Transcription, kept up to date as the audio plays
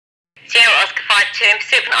5'2" in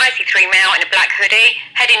pursuit of an IC3 male in a black hoodie,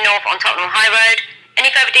 heading north on Tottenham High Road. Any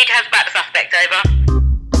further details about the suspect, over?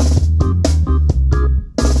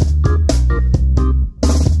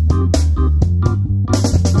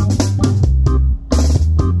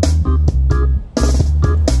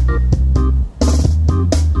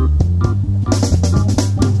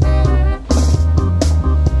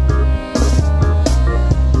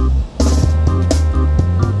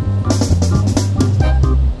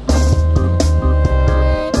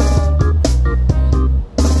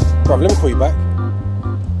 Let me call you back.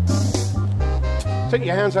 Take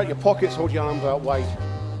your hands out your pockets, hold your arms out wide.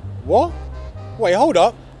 What? Wait, hold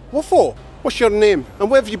up. What for? What's your name and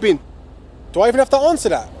where have you been? Do I even have to answer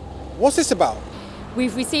that? What's this about?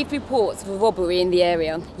 We've received reports of a robbery in the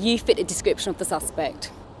area. You fit the description of the suspect.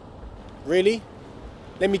 Really?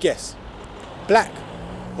 Let me guess. Black?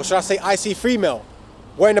 Or should I say IC3 male?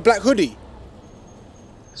 Wearing a black hoodie?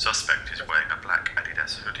 Suspect is wearing a black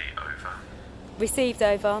Adidas hoodie, over. Received,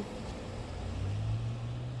 over.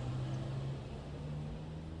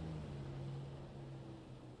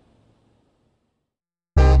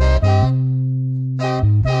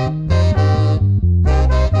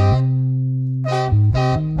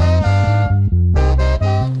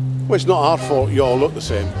 Well, it's not our fault you all look the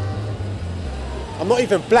same. I'm not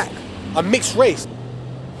even black. I'm mixed race.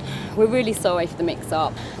 We're really sorry for the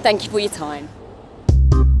mix-up. Thank you for your time.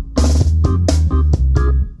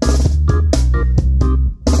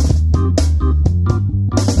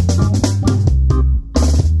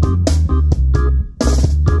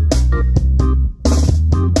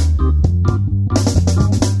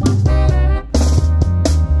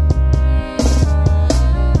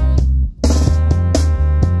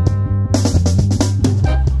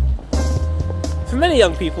 For many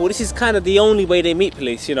young people, this is kind of the only way they meet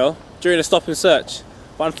police, you know, during a stop and search.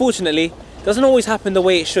 But unfortunately, it doesn't always happen the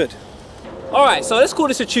way it should. Alright, so let's call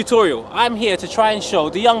this a tutorial. I'm here to try and show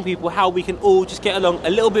the young people how we can all just get along a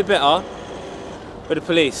little bit better with the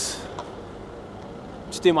police.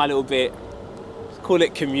 Just do my little bit. Let's call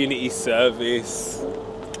it community service.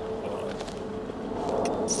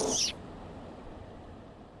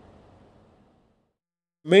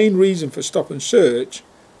 Main reason for stop and search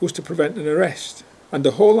was to prevent an arrest, and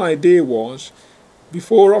the whole idea was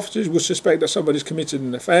before officers would suspect that somebody's committed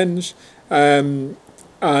an offence and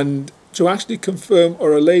to actually confirm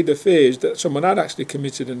or allay the fears that someone had actually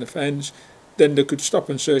committed an offence, then they could stop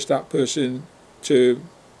and search that person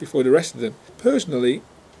before they arrested them. Personally,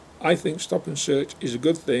 I think stop and search is a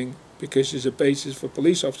good thing because it's a basis for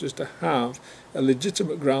police officers to have a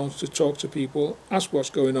legitimate grounds to talk to people, ask what's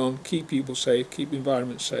going on, keep people safe, keep the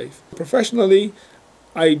environment safe. Professionally,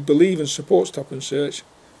 I believe and support stop and search,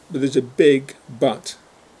 but there's a big but.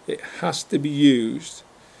 It has to be used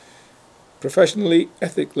professionally,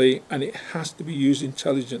 ethically, and it has to be used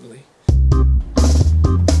intelligently.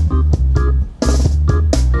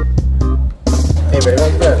 Hey mate,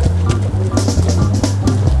 how's it going?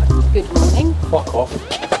 Good morning. Fuck off.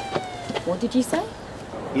 What did you say?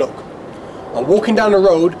 Look, I'm walking down the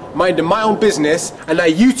road, minding my own business, and now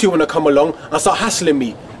you two want to come along and start hassling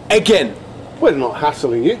me. Again. We're not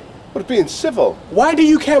hassling you. We're being civil. Why do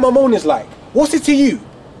you care what my moan is like? What's it to you?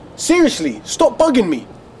 Seriously, stop bugging me.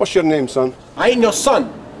 What's your name, son? I ain't your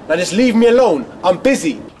son. Now just leave me alone. I'm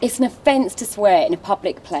busy. It's an offence to swear in a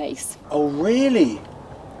public place. Oh, really?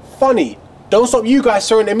 Funny. Don't stop you guys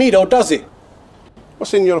swearing at me though, does it?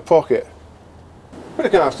 What's in your pocket? We're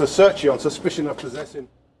going to have to search you on suspicion of possessing.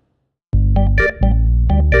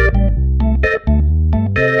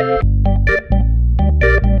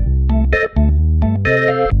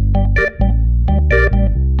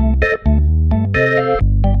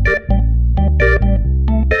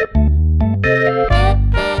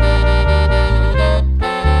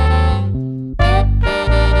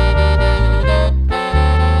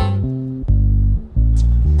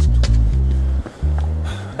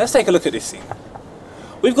 Let's take a look at this scene.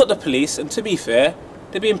 We've got the police, and to be fair,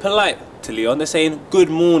 they're being polite to Leon. They're saying good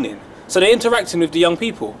morning. So they're interacting with the young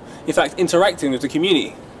people. In fact, interacting with the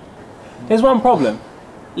community. There's one problem.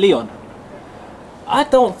 Leon. I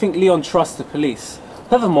don't think Leon trusts the police.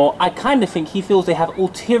 Furthermore, I kind of think he feels they have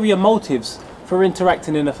ulterior motives for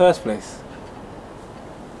interacting in the first place.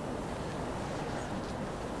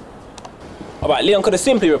 Alright, Leon could have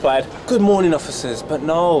simply replied, "Good morning, officers," but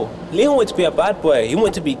no. Leon wanted to be a bad boy, he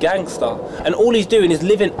wanted to be gangster, and all he's doing is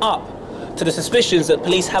living up to the suspicions that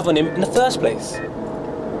police have on him in the first place.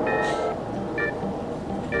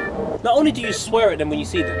 Not only do you swear at them when you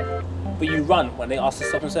see them, but you run when they ask to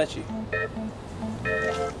stop and search you.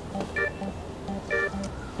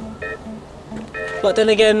 But then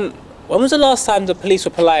again, when was the last time the police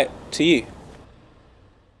were polite to you?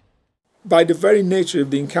 by the very nature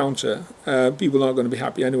of the encounter, people aren't going to be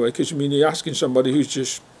happy anyway, because I mean, you're asking somebody who's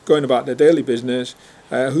just going about their daily business,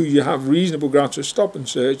 who you have reasonable grounds to stop and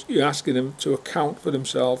search, you're asking them to account for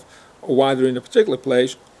themselves or why they're in a particular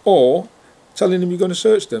place, or telling them you're going to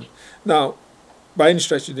search them. Now, by any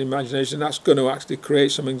stretch of the imagination, that's going to actually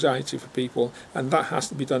create some anxiety for people, and that has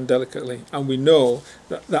to be done delicately. And we know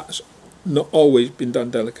that that's not always been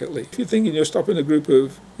done delicately. If you're thinking you're stopping a group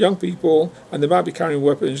of young people and they might be carrying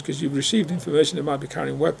weapons because you've received information they might be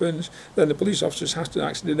carrying weapons, then the police officers have to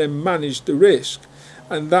actually then manage the risk.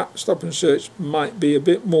 And that stop and search might be a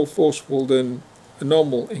bit more forceful than a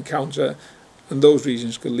normal encounter, and those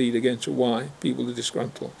reasons could lead again to why people are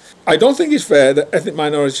disgruntled. I don't think it's fair that ethnic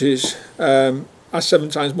minorities are 7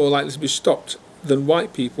 times more likely to be stopped than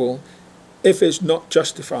white people if it's not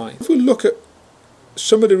justified. If we look at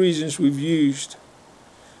some of the reasons we've used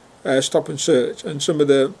stop and search and some of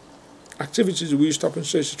the activities we use stop and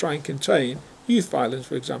search to try and contain, youth violence,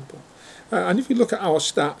 for example. And if you look at our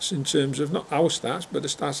stats in terms of, not our stats, but the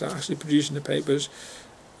stats that are actually produced in the papers,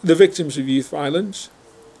 the victims of youth violence,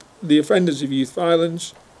 the offenders of youth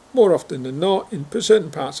violence, more often than not, in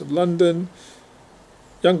certain parts of London,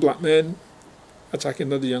 young black men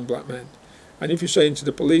attacking other young black men. And if you're saying to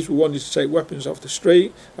the police, we want you to take weapons off the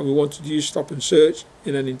street and we want to use stop and search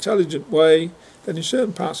in an intelligent way, then in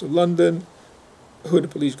certain parts of London, who are the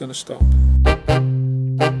police going to stop?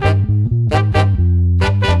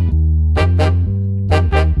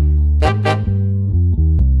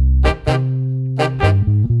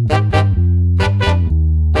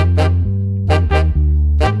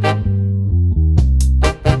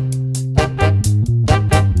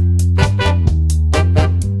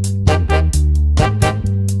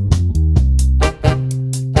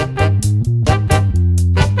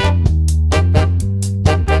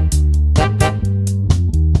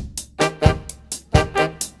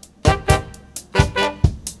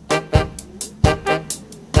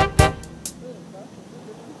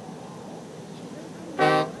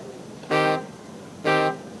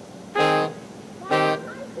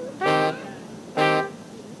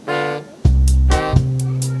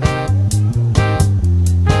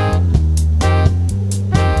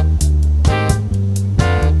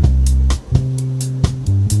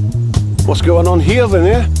 What's going on here then,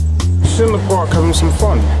 eh? Just in the park having some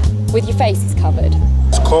fun. With your faces covered.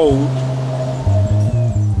 It's cold.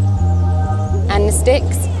 And the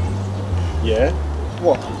sticks. Yeah?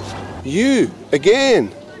 What? You, again?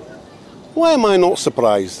 Why am I not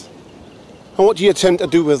surprised? And what do you intend to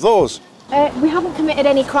do with those? We haven't committed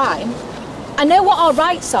any crime. I know what our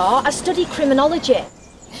rights are. I study criminology.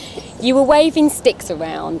 You were waving sticks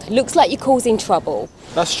around. Looks like you're causing trouble.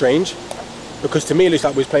 That's strange, because to me it looks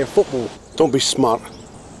like we was playing football. Don't be smart.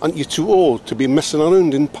 Aren't you too old to be messing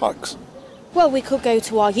around in parks? Well, we could go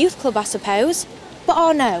to our youth club, I suppose. But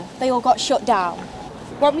oh no, they all got shut down.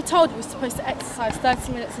 Weren't we told we were supposed to exercise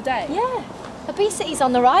 30 minutes a day? Yeah. Obesity's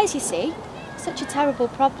on the rise, you see. Such a terrible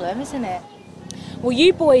problem, isn't it? Well,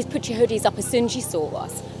 you boys put your hoodies up as soon as you saw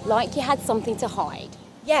us, like you had something to hide.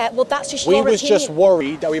 Yeah, well, that's just We your was opinion. just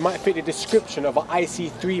worried that we might fit the description of an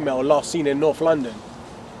IC3 male last seen in North London.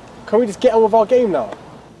 Can we just get on with our game now?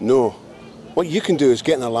 No. What you can do is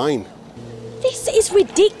get in a line. This is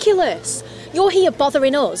ridiculous. You're here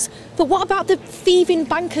bothering us, but what about the thieving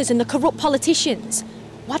bankers and the corrupt politicians?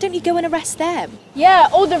 Why don't you go and arrest them? Yeah,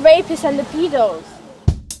 all the rapists and the pedos.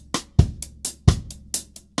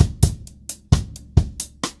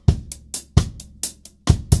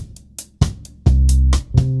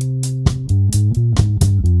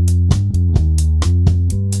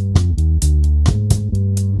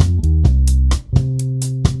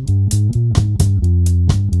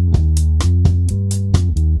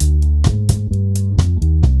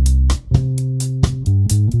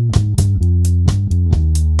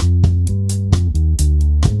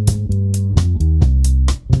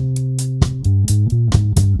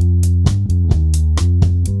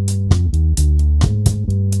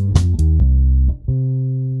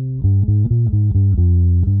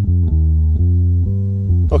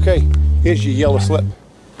 Okay, here's your yellow slip.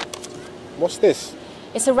 What's this?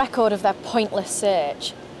 It's a record of their pointless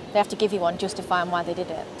search. They have to give you one justifying why they did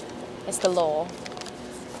it. It's the law.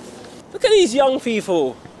 Look at these young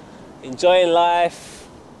people enjoying life,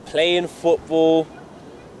 playing football,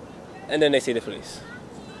 and then they see the police.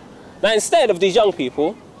 Now, instead of these young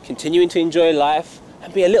people continuing to enjoy life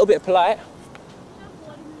and be a little bit polite,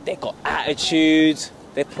 they've got attitudes,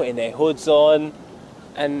 they're putting their hoods on,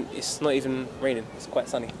 and it's not even raining, it's quite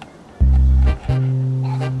sunny.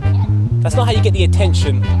 That's not how you get the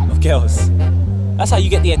attention of girls. That's how you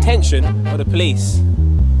get the attention of the police.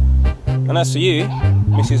 And as for you,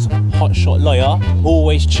 Mrs. Hotshot Lawyer,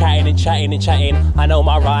 always chatting and chatting and chatting. I know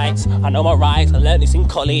my rights, I learned this in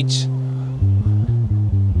college.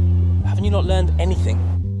 Haven't you not learned anything?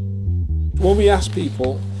 When we ask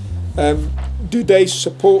people, do they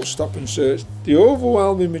support stop and search, the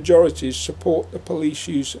overwhelming majority support the police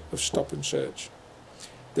use of stop and search.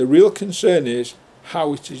 The real concern is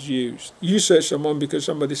how it is used. You search someone because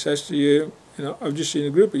somebody says to you, I've just seen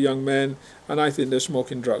a group of young men and I think they're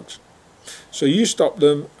smoking drugs. So you stop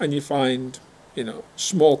them and you find,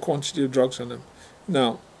 small quantity of drugs on them.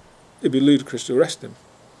 Now, it'd be ludicrous to arrest them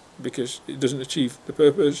because it doesn't achieve the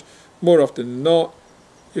purpose. More often than not,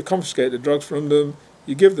 you confiscate the drugs from them,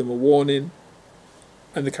 you give them a warning,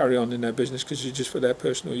 and they carry on in their business because it's just for their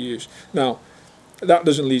personal use. Now, that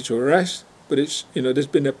doesn't lead to arrest, but it's, there's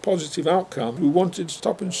been a positive outcome. We wanted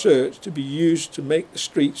stop and search to be used to make the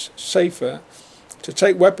streets safer, to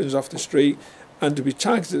take weapons off the street, and to be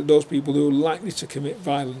targeted at those people who are likely to commit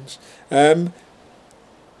violence. And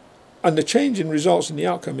the change in results and the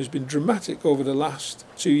outcome has been dramatic over the last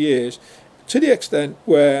 2 years, to the extent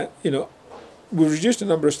where, we've reduced the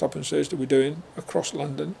number of stop and search that we're doing across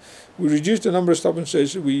London. We've reduced the number of stop and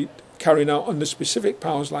search that we're carrying out under specific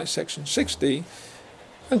powers like Section 60,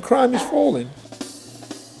 and crime is falling.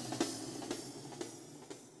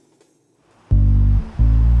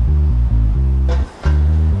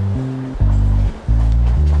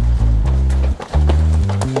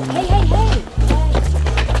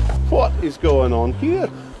 What is going on here?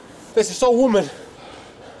 There's this old woman.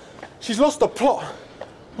 She's lost the plot.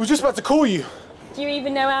 We were just about to call you. Do you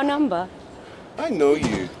even know our number? I know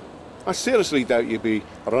you. I seriously doubt you'd be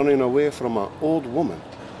running away from an old woman.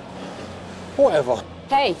 Whatever.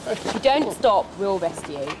 Hey, if you don't stop, we'll arrest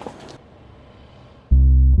you.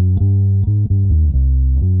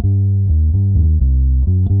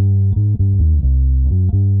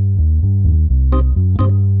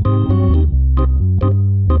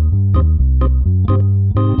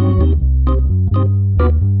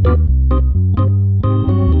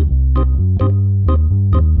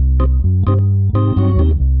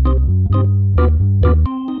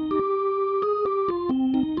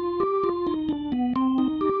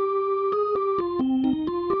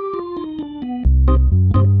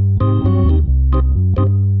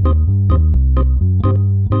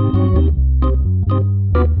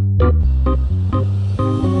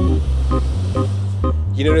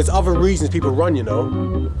 There's other reasons people run,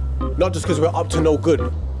 Not just because we're up to no good.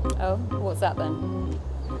 Oh, what's that then?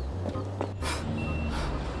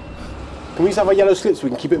 Can we just have a yellow slip so we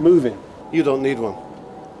can keep it moving? You don't need one.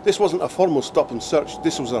 This wasn't a formal stop and search,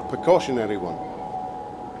 this was a precautionary one.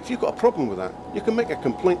 If you've got a problem with that, you can make a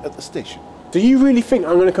complaint at the station. Do you really think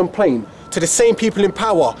I'm going to complain to the same people in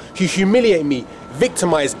power who humiliate me,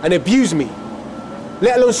 victimise and abuse me?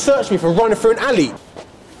 Let alone search me for running through an alley?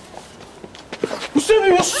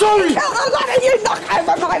 You're sorry! You knock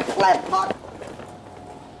over my flip-flop!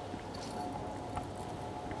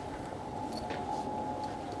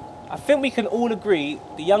 I think we can all agree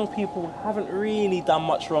the young people haven't really done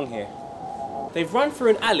much wrong here. They've run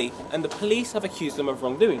through an alley and the police have accused them of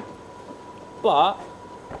wrongdoing. But,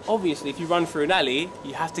 obviously, if you run through an alley,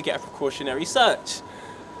 you have to get a precautionary search.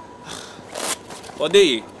 Or do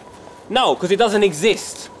you? No, because it doesn't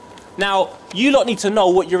exist. Now, you lot need to know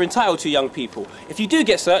what you're entitled to, young people. If you do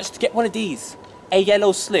get searched, get one of these. A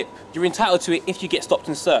yellow slip. You're entitled to it if you get stopped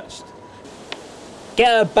and searched.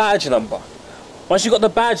 Get a badge number. Once you've got the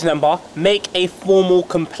badge number, make a formal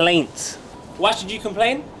complaint. Why should you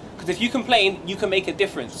complain? Because if you complain, you can make a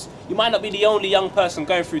difference. You might not be the only young person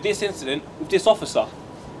going through this incident with this officer.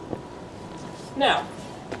 Now,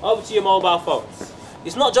 over to your mobile phones.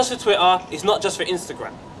 It's not just for Twitter, it's not just for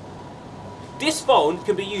Instagram. This phone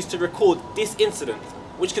can be used to record this incident,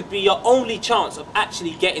 which could be your only chance of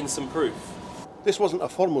actually getting some proof. This wasn't a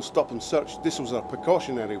formal stop and search, this was a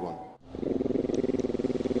precautionary one.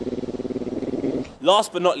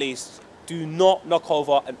 Last but not least, do not knock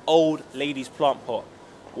over an old lady's plant pot.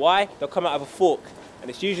 Why? They'll come out of a fork,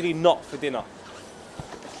 and it's usually not for dinner.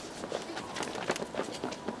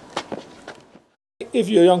 If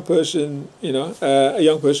you're a young person, a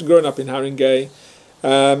young person growing up in Haringey,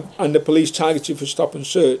 and the police target you for stop and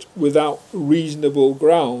search without reasonable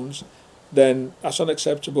grounds, then that's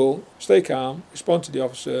unacceptable. Stay calm, respond to the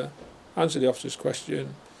officer, answer the officer's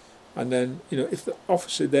question, and then, if the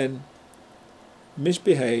officer then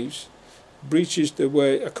misbehaves, breaches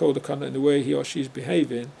a code of conduct in the way he or she is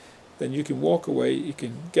behaving, then you can walk away, you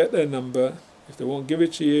can get their number. If they won't give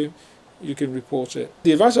it to you, you can report it.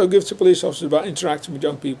 The advice I would give to police officers about interacting with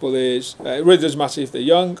young people is, it really doesn't matter if they're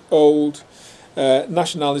young, old,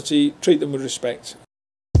 nationality, treat them with respect.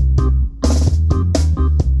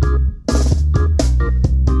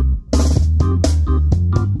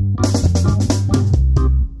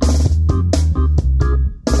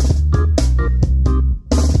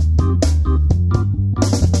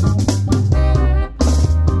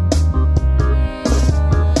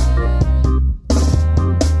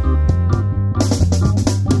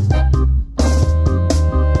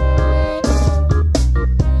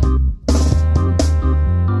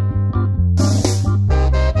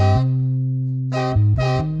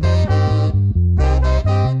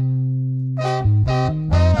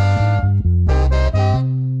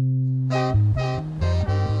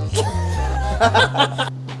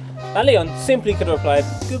 Now Leon simply could have replied,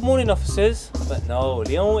 "Good morning, officers." But no,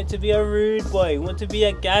 Leon wanted to be a rude boy, he wanted to be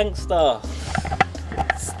a gangster.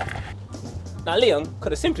 Now Leon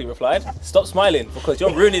could have simply replied, "Stop smiling because you're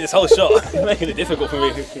ruining this whole shot. You're making it difficult for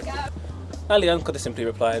me." Now Leon could have simply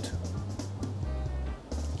replied,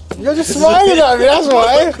 "You're just smiling at me, that's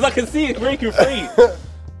why." Because I can see it breaking free.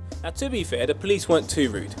 Now to be fair, the police weren't too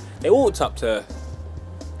rude. They walked up to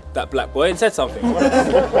that black boy and said something.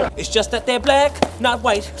 "It's just that they're black, not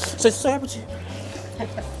white. So sorry about you."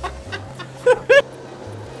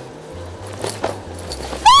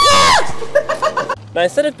 Now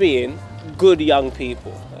instead of being good young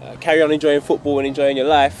people, carry on enjoying football and enjoying your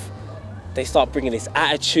life, they start bringing this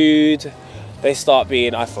attitude. They start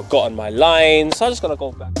being, "I've forgotten my lines, so I'm just gonna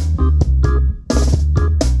go back."